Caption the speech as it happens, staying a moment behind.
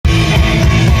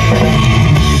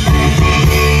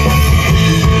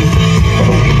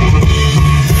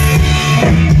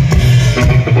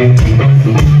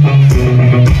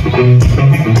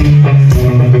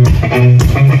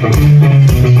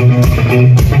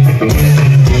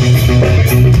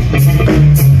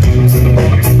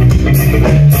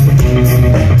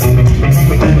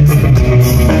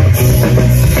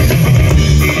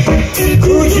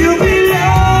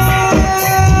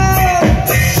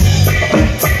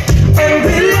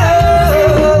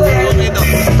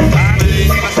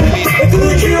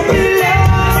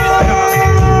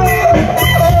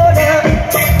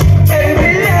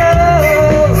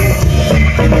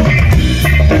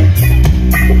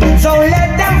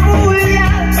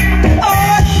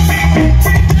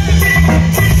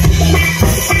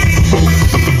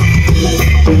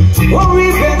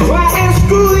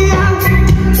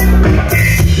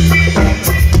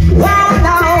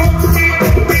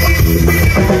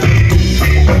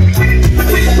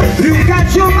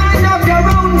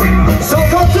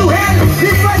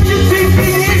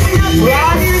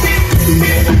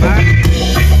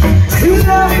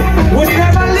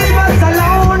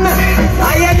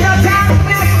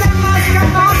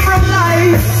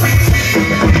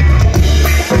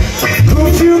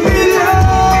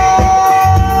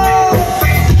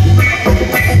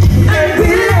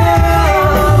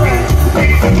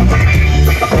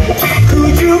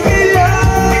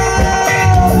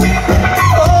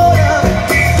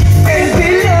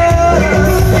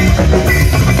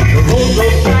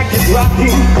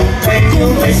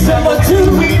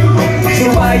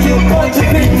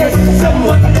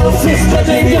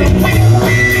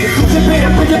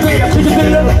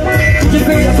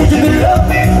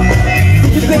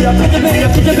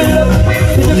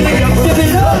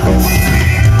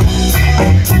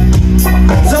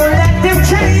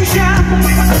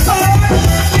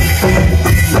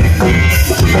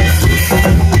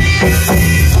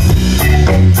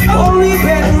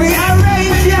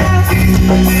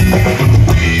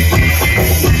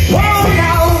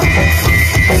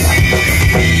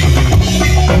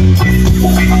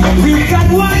We've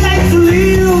got one life to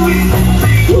live.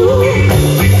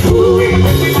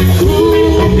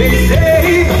 They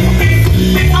say,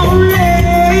 oh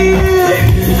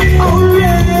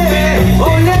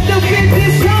let the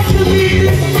business shop to be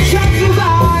shop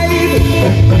survive.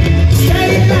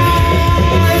 Stay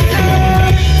alive.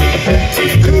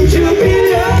 Could you be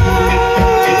loved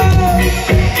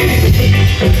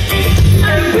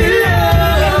and be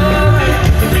loved?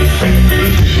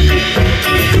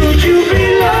 Could you be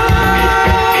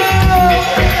loved,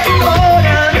 oh,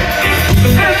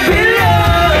 and be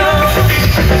loved?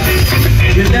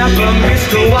 You never miss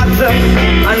the water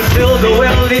until the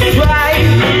well is dry.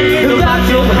 The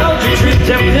battle of how to treat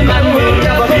them, the man will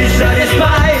never be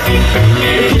satisfied.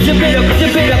 Could you be love? Could you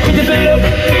be love? Could you be love?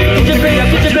 Could you be love?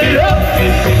 Could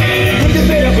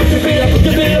you be love? Could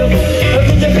you be love?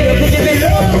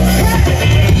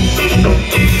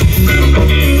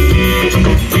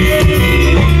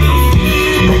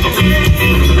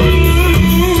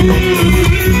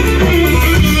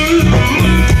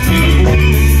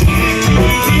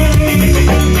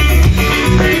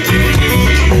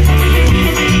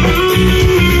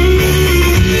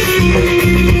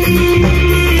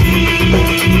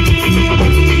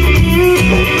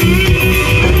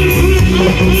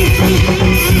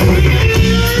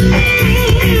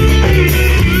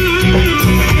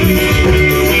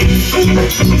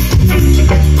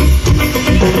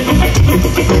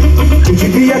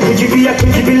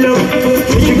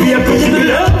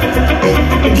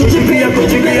 you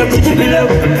be love? Could you be love?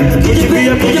 Could you be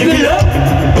love? Could you be love?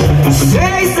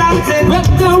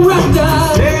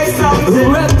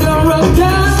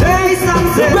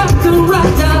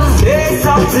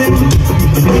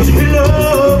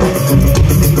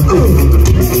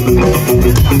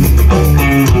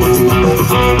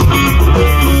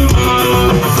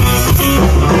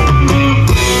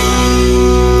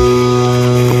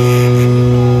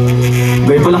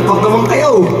 May palakpak naman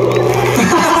kayo.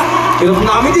 Hirap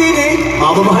na kami din eh.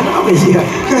 Makababahan na kami siya.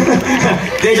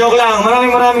 De, joke lang.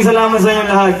 Maraming salamat sa inyo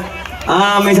lahat.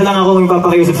 May isa lang ako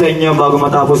ipapakiusap sa inyo bago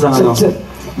matapos ang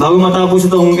bago matapos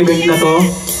itong event na to.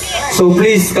 So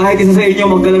please, kahit isa sa inyo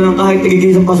magdala ng kahit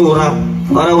tigigisang pasura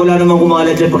para wala namang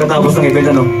kumalat dyan pagkatapos ng event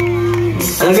ano.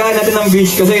 Alagaan natin ang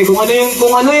beach kasi kung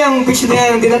ano yung beach na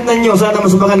yan tinatnan nyo, sana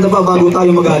mas maganda pa bago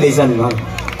tayo mag-aalisan.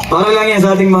 Para lang yan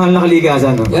sa ating mahal na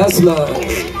kaligasan. No? Yes, Lord.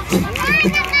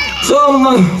 So,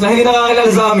 sa hindi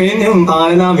nakakilala sa amin, yung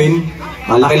pangalan namin,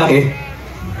 malaki-laki.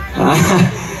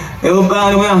 Ewan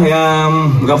pa,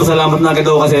 magpapasalamat na agad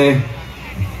ako kasi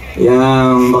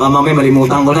baka mamaya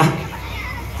malimutan ko na.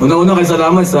 Una-una kayo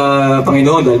salamat sa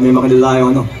Panginoon dahil may maganda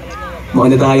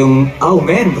tayong, oh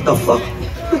man, what the fuck?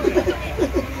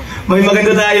 May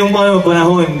maganda tayong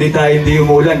panahon, hindi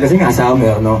umulan kasi nga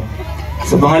summer, no?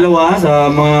 Sa pangalawa,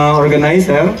 sa mga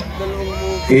organizer,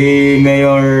 kay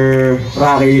Mayor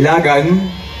Rocky Lagan,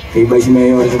 kay Vice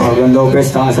Mayor Pablo Lopez,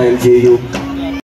 sa LGU.